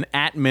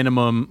at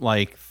minimum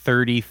like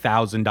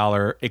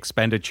 $30,000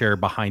 expenditure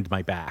behind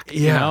my back.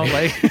 Yeah,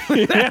 like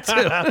that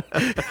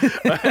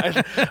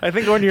too. I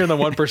think when you're in the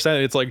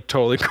 1%, it's like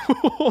totally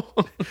cool.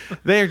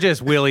 They're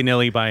just willy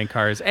nilly buying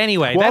cars.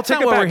 Anyway, that's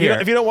not what we're here.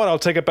 If you don't want, I'll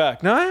take it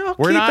back. No, I'll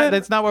keep it.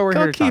 That's not what we're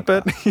here to keep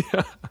talk it.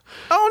 About.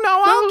 Oh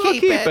no, I'll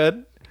keep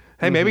it.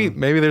 Hey, maybe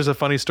there's a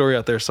funny story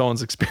out there.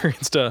 Someone's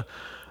experienced a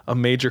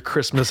major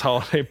Christmas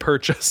holiday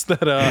purchase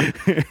that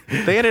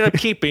they ended up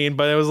keeping,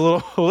 but it was a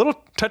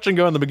little touch and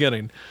go in the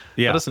beginning.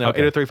 Yeah, let us know.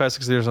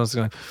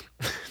 803-560.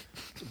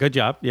 Good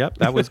job. Yep,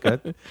 that was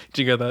good. Did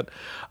you get that?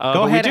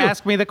 Go ahead.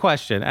 Ask me the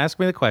question.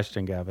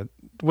 Gavin.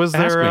 Was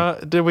there?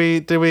 Did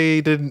we get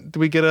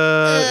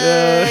a?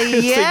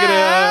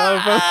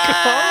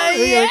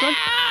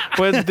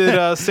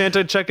 Did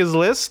Santa check his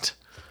list?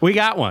 We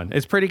got one.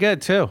 It's pretty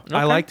good too. Okay.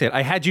 I liked it.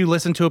 I had you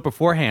listen to it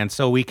beforehand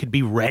so we could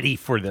be ready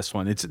for this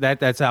one.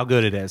 That's how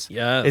good it is.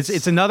 Yes.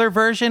 It's another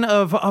version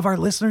of our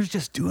listeners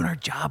just doing our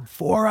job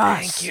for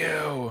us. Thank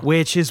you.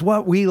 Which is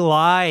what we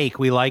like.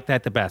 We like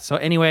that the best. So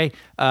anyway,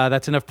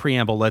 that's enough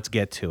preamble. Let's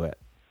get to it.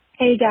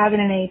 Hey, Gavin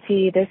and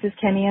AT. This is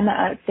Kenny in the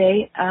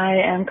Upstate. I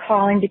am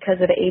calling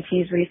because of the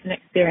AT's recent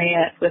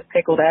experience with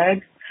pickled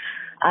eggs.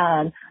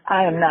 I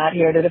am not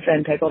here to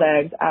defend pickled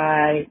eggs.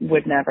 I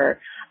would never.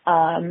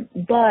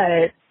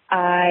 But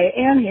I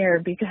am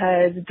here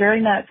because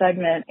during that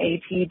segment,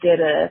 AT did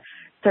a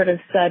sort of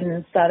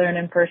sudden Southern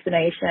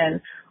impersonation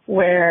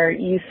where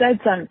you said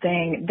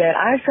something that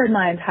I've heard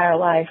my entire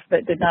life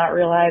but did not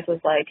realize was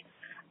like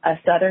a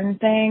Southern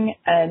thing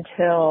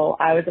until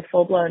I was a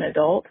full-blown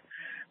adult.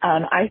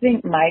 I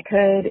think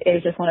 "mycould"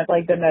 is just one of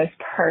like the most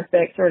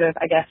perfect sort of,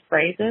 I guess,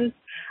 phrases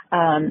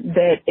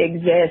that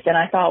exist. And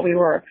I thought we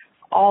were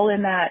all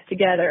in that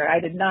together. I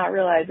did not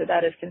realize that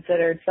that is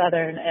considered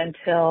Southern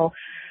until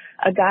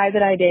a guy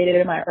that I dated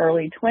in my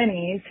early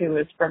 20s who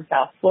was from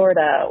South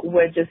Florida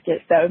would just get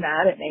so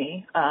mad at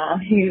me.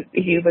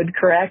 He would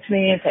correct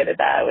me and say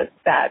that was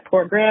bad,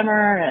 poor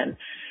grammar, and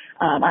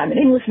I'm an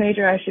English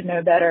major, I should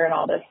know better, and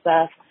all this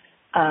stuff.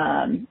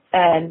 And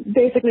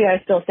basically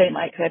I still say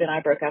 "mycould," and I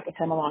broke up with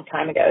him a long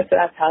time ago, so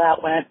that's how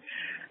that went.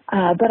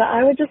 But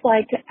I would just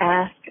like to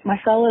ask my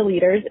fellow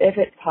leaders, if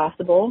it's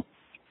possible,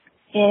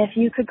 if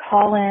you could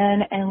call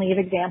in and leave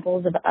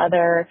examples of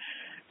other,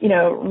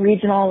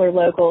 regional or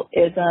local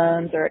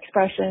isms or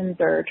expressions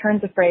or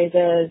turns of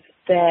phrases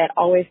that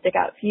always stick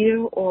out to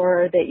you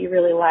or that you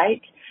really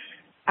like.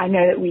 I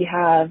know that we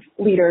have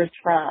leaders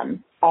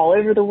from all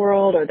over the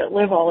world or that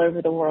live all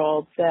over the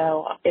world,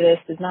 so this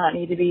does not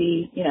need to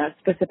be,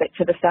 specific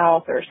to the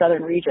South or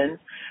Southern regions.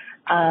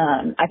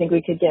 I think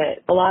we could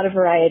get a lot of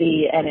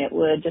variety, and it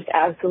would just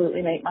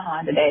absolutely make my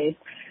Honda days.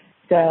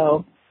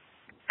 So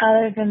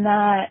other than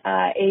that,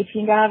 AT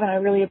and Gavin, I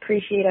really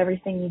appreciate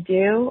everything you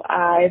do.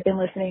 I've been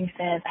listening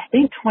since, I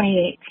think,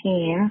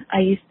 2018. I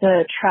used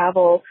to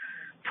travel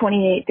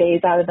 28 days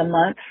out of the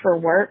month for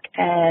work,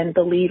 and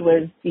the lead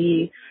was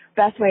the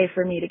best way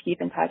for me to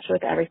keep in touch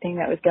with everything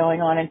that was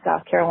going on in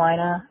South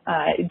Carolina.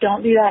 I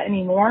don't do that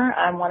anymore.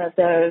 I'm one of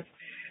those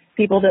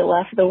people that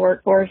left the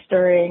workforce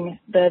during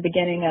the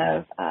beginning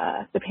of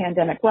the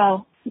pandemic,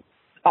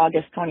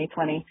 August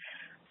 2020,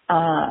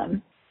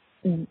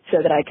 so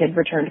that I could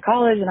return to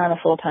college, and I'm a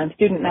full-time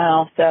student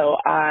now. So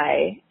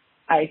I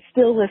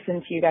still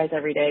listen to you guys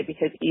every day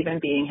because even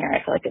being here,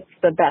 I feel like it's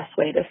the best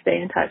way to stay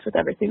in touch with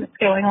everything that's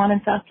going on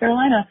in South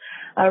Carolina.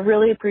 I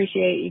really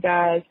appreciate you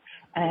guys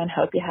and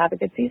hope you have a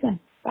good season.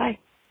 Bye.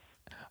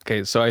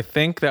 Okay, so I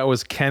think that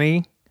was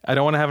Kenny. I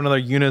don't want to have another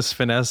Eunice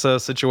Vanessa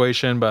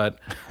situation, but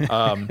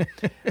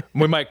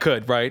we might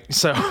could, right?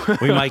 So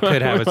we might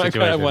could have a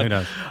situation. Who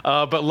knows?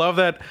 But love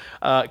that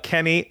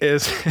Kenny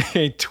is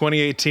a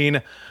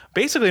 2018,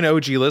 basically an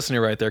OG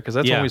listener right there, because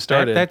that's when we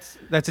started.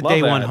 That's a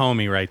day one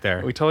homie right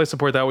there. We totally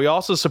support that. We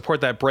also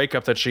support that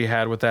breakup that she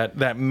had with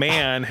that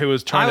man who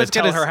was trying to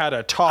tell her how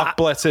to talk.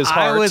 Bless his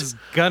heart. I was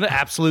gonna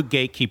absolute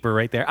gatekeeper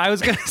right there. I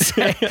was gonna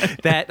say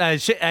that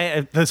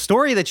the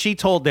story that she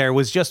told there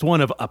was just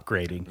one of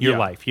upgrading your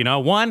life.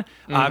 One,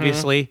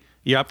 obviously,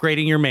 you're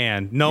upgrading your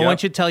man. No one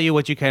should tell you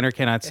what you can or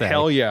cannot say.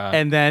 Hell yeah.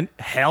 And then,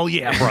 hell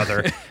yeah,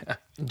 brother.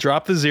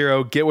 Drop the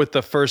zero, get with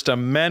the First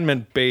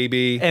Amendment,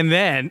 baby. And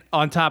then,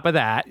 on top of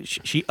that,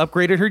 she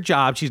upgraded her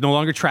job. She's no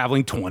longer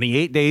traveling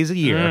 28 days a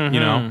year,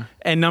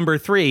 And number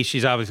 3,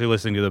 she's obviously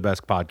listening to the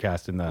best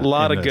podcast in the A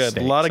lot of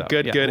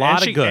good.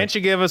 And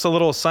she gave us a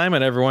little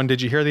assignment, everyone.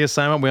 Did you hear the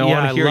assignment? We all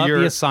want to hear your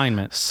the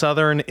assignment.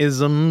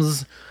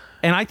 Southern-isms.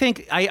 And I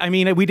think, I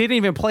mean, we didn't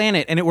even plan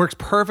it, and it works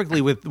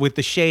perfectly with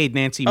the shade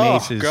Nancy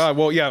Mace is. Oh, God.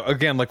 Well, yeah,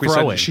 again, like we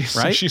said,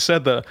 she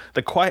said the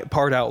quiet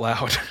part out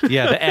loud.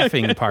 Yeah, the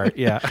effing part,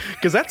 yeah.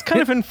 Because that's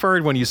kind of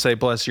inferred when you say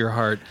bless your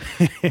heart,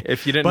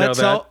 if you didn't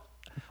know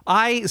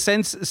that.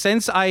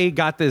 Since I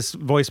got this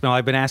voicemail,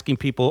 I've been asking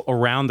people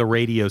around the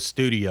radio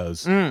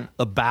studios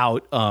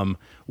about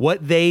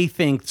what they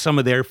think some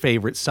of their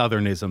favorite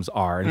Southernisms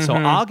are, and so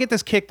I'll get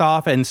this kicked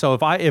off. And so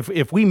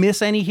if we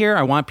miss any here,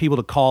 I want people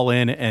to call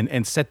in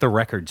and set the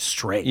record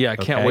straight. Yeah, I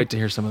can't wait to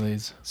hear some of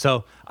these.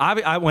 So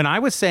when I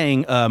was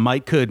saying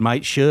might could,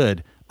 might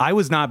should, I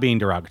was not being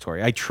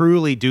derogatory. I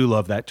truly do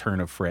love that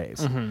turn of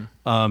phrase.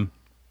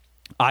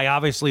 I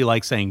obviously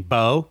like saying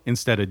 "bo"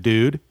 instead of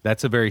 "dude."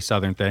 That's a very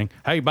Southern thing.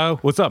 Hey, Bo,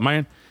 what's up,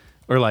 man?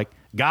 Or like,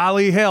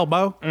 golly hell,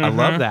 Bo. I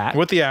love that.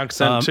 With the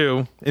accent,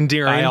 too.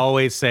 Endearing. I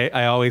always say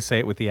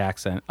it with the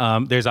accent.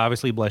 There's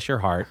obviously bless your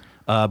heart.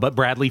 But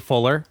Bradley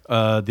Fuller,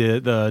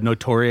 the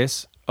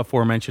notorious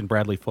aforementioned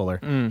Bradley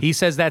Fuller, he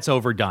says that's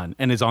overdone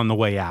and is on the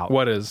way out.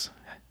 What is?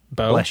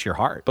 Bo? Bless your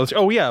heart.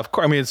 Oh, yeah, of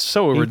course. I mean, it's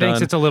so overdone. He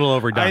thinks it's a little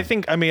overdone. I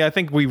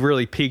think we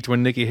really peaked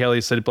when Nikki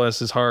Haley said bless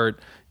his heart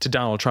to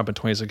Donald Trump in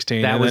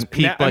 2016. That was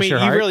peak bless your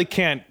heart. You really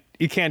can't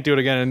do it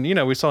again.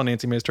 And, we saw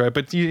Nancy Mace try it,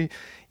 but you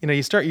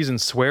start using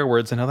swear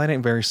words, and that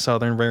ain't very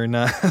Southern, very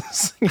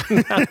nice.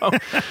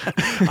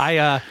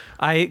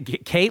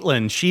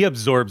 Caitlin, she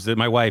absorbs it.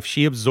 My wife,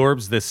 she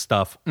absorbs this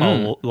stuff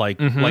like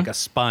a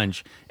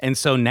sponge. And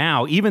so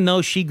now, even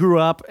though she grew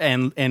up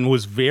and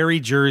was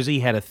very Jersey,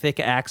 had a thick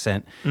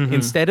accent,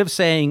 instead of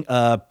saying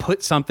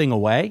put something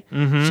away,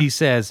 she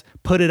says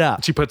put it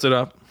up. She puts it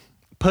up.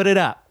 Put it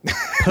up.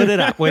 Put it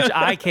up, which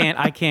I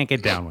can't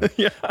get down with.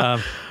 Yeah.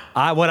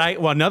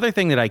 Another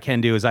thing that I can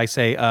do is I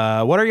say,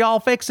 what are y'all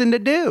fixing to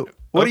do?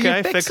 What are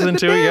you fixing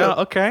to do? Yeah,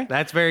 okay.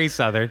 That's very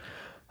Southern.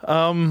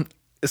 Go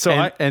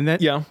ahead.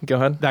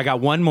 I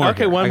got one more.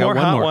 Okay, one more.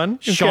 Okay.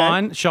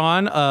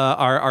 Sean,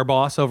 our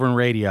boss over in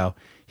radio,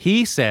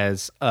 he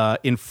says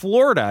in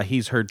Florida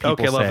he's heard people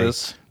say love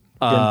this.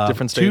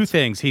 Different states. 2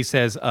 things. He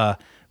says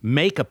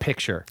make a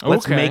picture.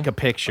 Let's Okay. make a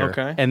picture.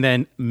 Okay. And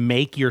then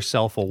make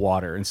yourself a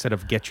water instead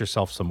of get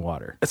yourself some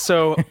water.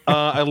 So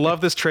I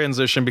love this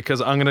transition because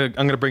I'm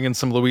gonna bring in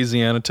some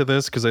Louisiana to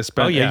this because I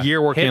spent a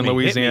year working in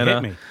Louisiana,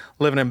 hit me.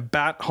 living in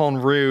Baton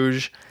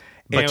Rouge.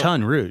 And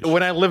Baton Rouge.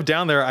 When I lived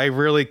down there, I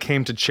really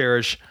came to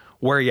cherish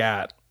where you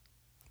at.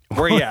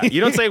 Where you at?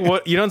 You don't say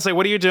what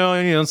are you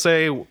doing? You don't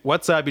say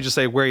what's up. You just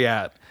say where you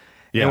at.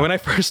 Yeah. And when I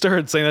first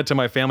started saying that to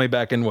my family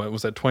back in what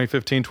was that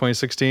 2015,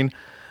 2016,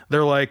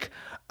 they're like,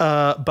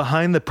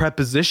 behind the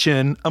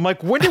preposition. I'm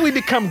like, when did we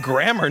become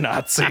grammar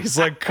Nazis?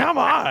 Like, come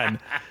on,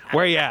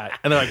 where you at?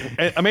 And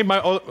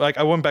they're like,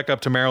 I went back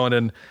up to Maryland,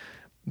 and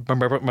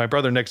my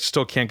brother Nick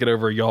still can't get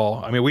over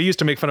y'all. I mean, we used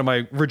to make fun of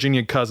my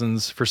Virginia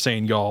cousins for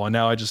saying y'all, and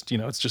now I just,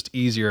 it's just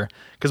easier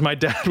because my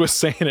dad was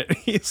saying it.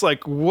 He's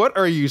like, what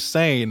are you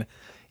saying?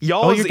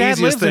 Y'all is your the dad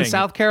easiest lives thing. in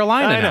South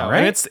Carolina I know, now, right?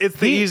 and it's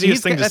the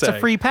easiest thing to say. That's a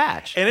free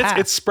patch. And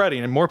it's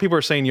spreading, and more people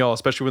are saying y'all,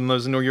 especially when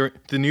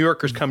the New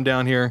Yorkers come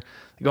down here.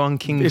 They go on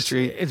King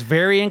Street. It's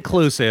very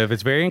inclusive.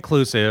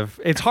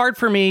 It's hard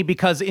for me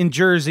because in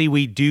Jersey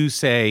we do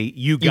say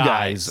you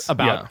guys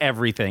about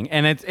everything,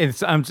 and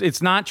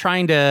it's not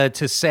trying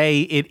to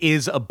say it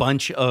is a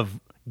bunch of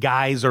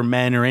guys or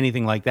men or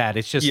anything like that.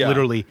 It's just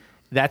literally.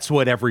 That's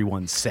what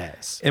everyone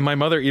says. And my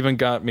mother even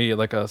got me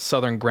like a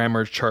Southern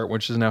grammar chart,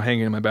 which is now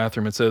hanging in my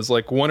bathroom. It says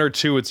like 1 or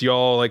 2, it's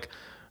y'all, like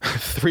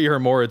 3 or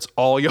more, it's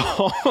all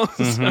y'all.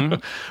 Mm-hmm.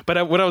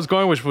 But what I was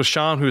going with was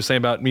Sean, who was saying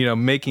about,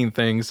 making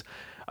things.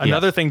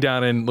 Another thing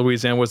down in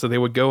Louisiana was that they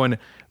would go and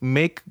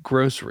make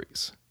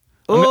groceries.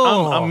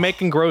 I'm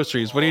making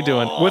groceries. What are you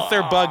doing? With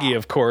their buggy,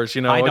 of course.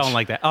 I don't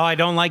like that. Oh, I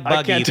don't like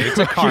buggy either. It's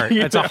a cart.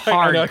 It's a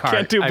hard cart. I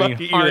can't do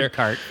buggy either. Hard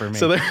cart for me.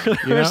 So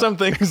there are some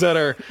things that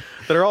are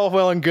all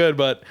well and good,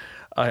 but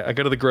I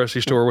go to the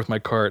grocery store with my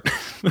cart.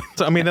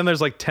 So, then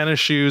there's like tennis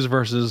shoes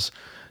versus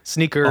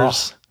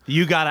sneakers.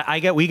 We gotta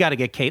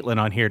get Caitlin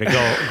on here to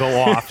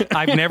go off.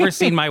 I've never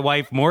seen my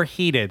wife more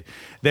heated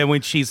than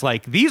when she's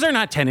like, "These are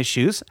not tennis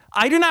shoes.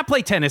 I do not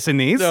play tennis in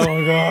these."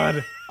 Oh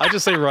God! I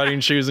just say running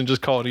shoes and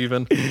just call it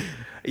even.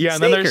 Yeah,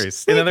 and then there's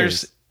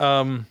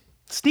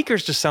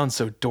sneakers. Just sounds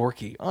so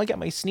dorky. Oh, I got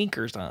my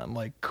sneakers on.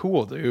 Like,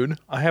 cool, dude.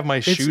 I have my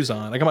shoes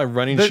on. I got my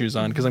running shoes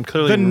on because I'm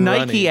clearly running. The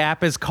Nike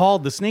app is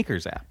called the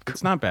Sneakers app.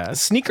 It's not bad.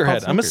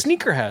 Sneakerhead. I'm a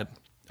sneakerhead.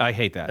 I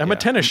hate that. I'm a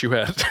tennis shoe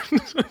head.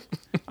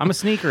 I'm a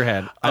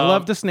sneakerhead. I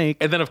love to sneak.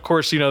 And then, of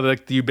course, the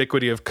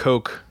ubiquity of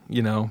Coke,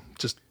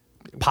 just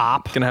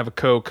Pop. Gonna have a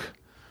Coke.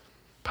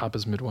 Pop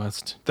is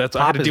Midwest. I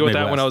had to deal with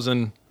that when I was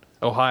in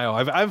Ohio.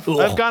 I've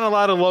gotten a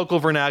lot of local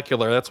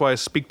vernacular. That's why I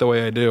speak the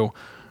way I do.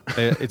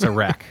 It's a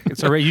wreck.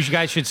 You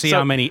guys should see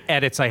how many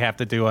edits I have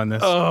to do on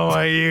this.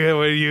 Oh,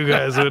 you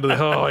guys would.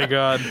 Oh my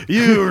God.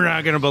 You're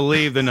not going to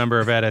believe the number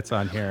of edits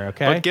on here,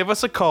 okay? But give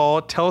us a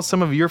call. Tell us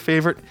some of your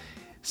favorite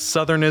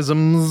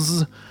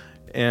Southernisms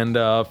and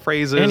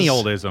phrases. Any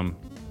old ism.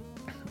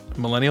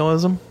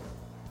 Millennialism?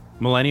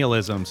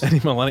 Millennialisms.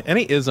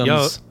 Any isms.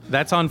 Yo,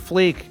 that's on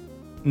fleek.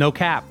 No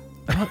cap.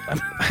 I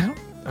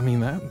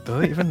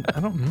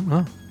don't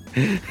know.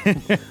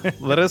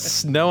 Let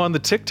us know on the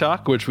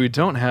TikTok, which we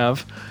don't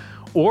have,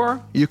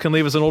 or you can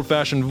leave us an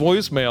old-fashioned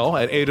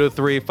voicemail at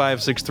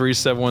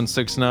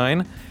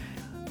 803-563-7169,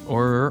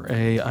 or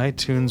a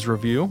iTunes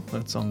review.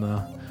 That's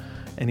on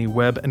any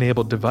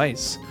web-enabled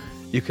device.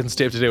 You can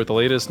stay up to date with the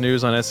latest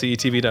news on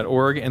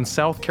SCETV.org and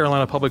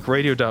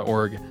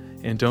SouthCarolinaPublicRadio.org.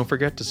 And don't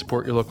forget to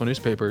support your local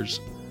newspapers.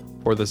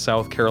 For the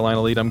South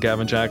Carolina lead, I'm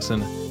Gavin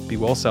Jackson. Be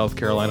well, South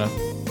Carolina.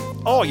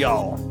 All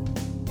y'all.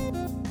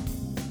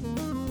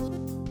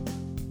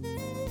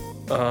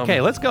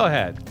 Okay, let's go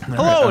ahead.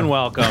 Hello and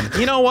welcome.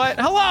 You know what?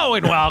 Hello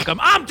and welcome.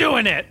 I'm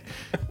doing it.